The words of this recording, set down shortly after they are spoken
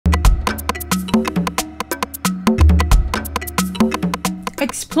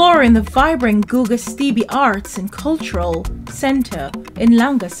Exploring the vibrant Guga S'Thebe Arts and Cultural Centre in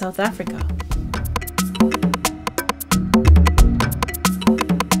Langa, South Africa.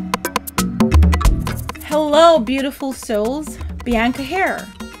 Hello beautiful souls, Bianca here,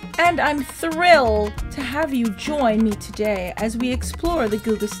 and I'm thrilled to have you join me today as we explore the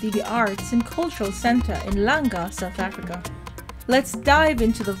Guga S'Thebe Arts and Cultural Centre in Langa, South Africa. Let's dive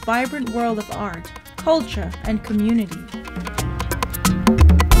into the vibrant world of art, culture and community.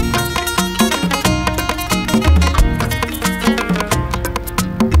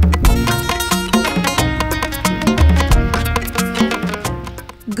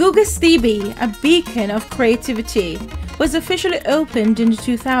 Guga S'Thebe, a beacon of creativity, was officially opened in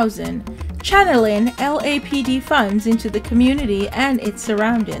 2000, channeling LAPD funds into the community and its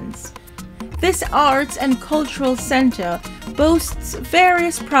surroundings. This arts and cultural center boasts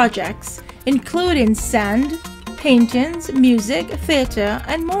various projects, including sand, paintings, music, theater,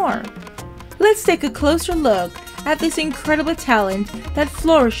 and more. Let's take a closer look at this incredible talent that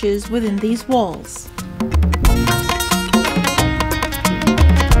flourishes within these walls.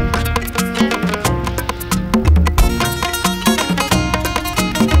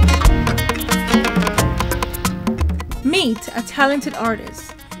 Meet a talented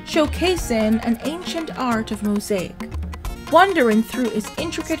artist, showcasing an ancient art of mosaic. Wandering through his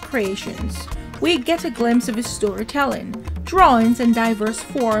intricate creations, we get a glimpse of his storytelling, drawings and diverse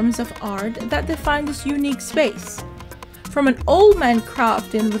forms of art that define this unique space. From an old man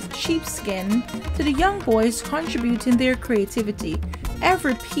crafting with sheepskin to the young boys contributing their creativity,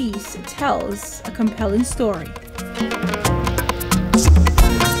 every piece tells a compelling story.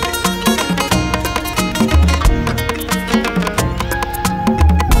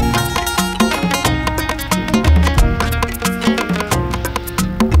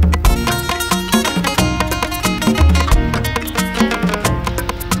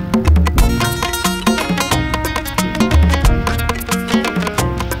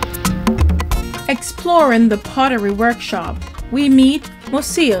 Exploring the pottery workshop, we meet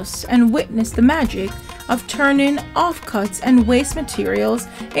Mosios and witness the magic of turning offcuts and waste materials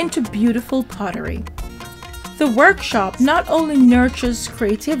into beautiful pottery. The workshop not only nurtures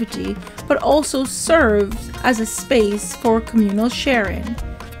creativity, but also serves as a space for communal sharing.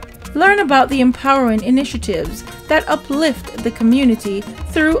 Learn about the empowering initiatives that uplift the community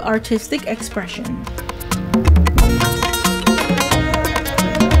through artistic expression.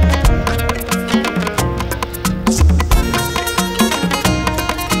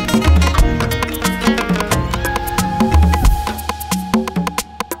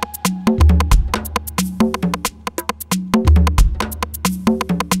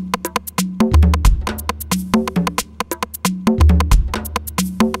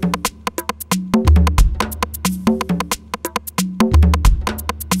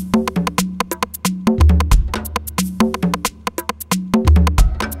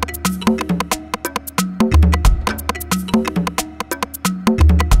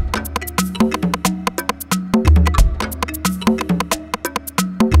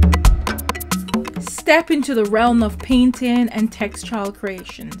 Step into the realm of painting and textile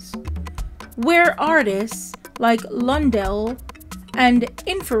creations, where artists like Lundell and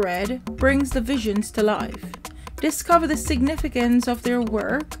Infrared brings the visions to life. Discover the significance of their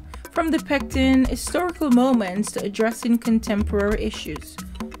work, from depicting historical moments to addressing contemporary issues.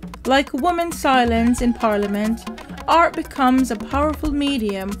 Like women's silence in Parliament, art becomes a powerful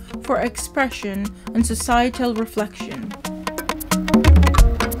medium for expression and societal reflection.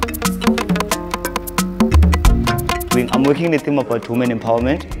 I'm working in the theme about women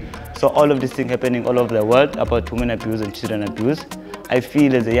empowerment. So all of this thing happening all over the world about women abuse and children abuse. I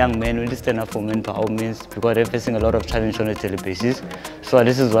feel as a young man, we need to stand up for men empowerment because they're facing a lot of challenge on a daily basis. So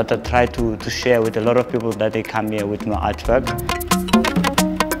this is what I try to share with a lot of people that they come here with my artwork.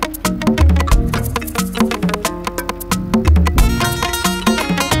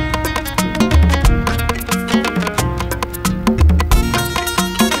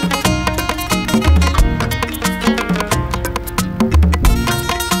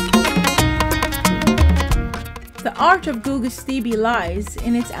 The art of Guga S'Thebe lies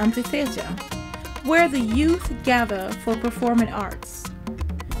in its amphitheater, where the youth gather for performing arts.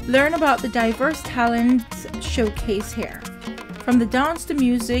 Learn about the diverse talents showcased here. From the dance to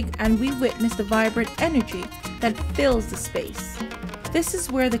music, and we witness the vibrant energy that fills the space. This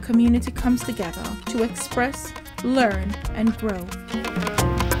is where the community comes together to express, learn, and grow.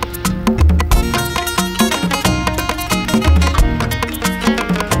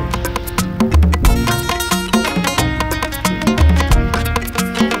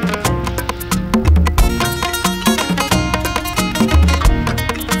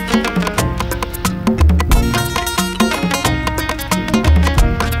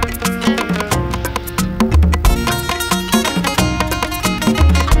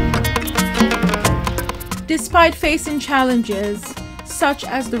 Despite facing challenges such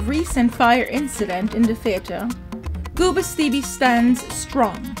as the recent fire incident in the theatre, Guga S'Thebe stands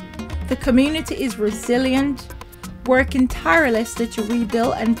strong. The community is resilient, working tirelessly to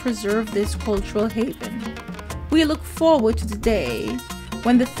rebuild and preserve this cultural haven. We look forward to the day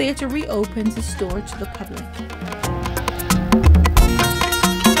when the theatre reopens its door to the public.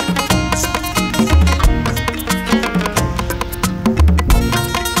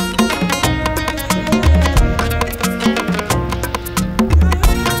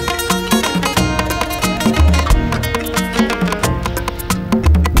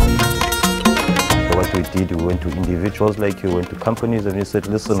 We went to individuals like you, went to companies, and we said,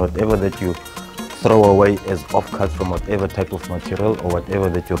 listen, whatever that you throw away as offcuts from whatever type of material or whatever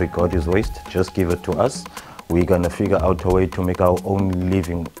that you regard as waste, just give it to us. We're gonna figure out a way to make our own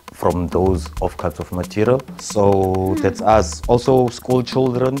living from those offcuts of material. So that's us. Also, school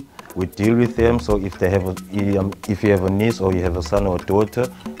children, we deal with them. So if they have if you have a niece or you have a son or a daughter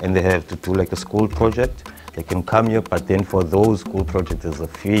and they have to do like a school project, they can come here, but then for those school projects there's a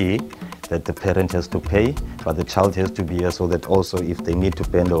fee that the parent has to pay, but the child has to be here so that also if they need to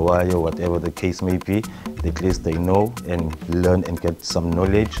bend a wire or whatever the case may be, at least they know and learn and get some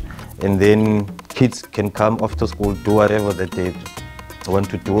knowledge. And then kids can come after school, do whatever that they want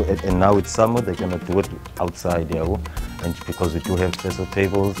to do. And now it's summer, they're gonna do it outside, yeah, and because we do have dresser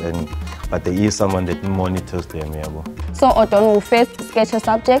tables, but there is someone that monitors them, yeah. So Odon will first sketch a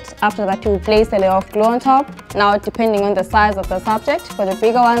subject, after that you will place a layer of glue on top. Now depending on the size of the subject, for the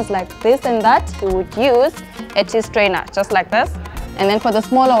bigger ones like this and that, you would use a tea strainer, just like this. And then for the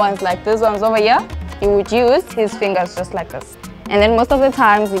smaller ones like these ones over here, you would use his fingers just like this. And then most of the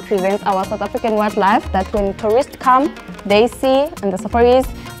times he presents our South African wildlife that when tourists come, they see in the safaris,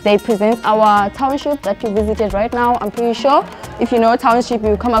 they present our township that you visited right now. I'm pretty sure if you know township,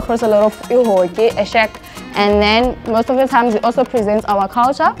 you come across a lot of ihoke, a shack. And then most of the times it also presents our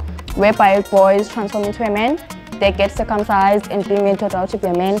culture, whereby boys transform into a man, they get circumcised and be made to be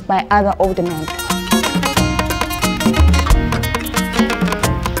a man by other older men.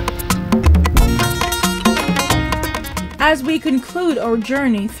 As we conclude our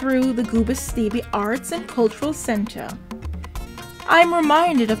journey through the Guga S'Thebe Arts and Cultural Center, I'm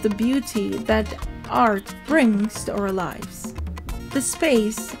reminded of the beauty that art brings to our lives. The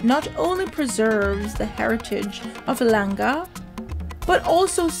space not only preserves the heritage of Langa, but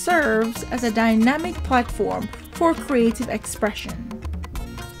also serves as a dynamic platform for creative expression.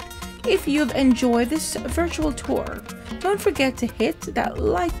 If you've enjoyed this virtual tour, don't forget to hit that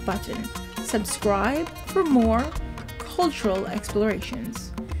like button, subscribe for more cultural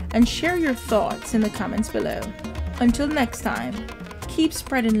explorations, and share your thoughts in the comments below. Until next time, keep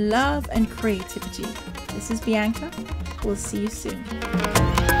spreading love and creativity. This is Bianca. We'll see you soon.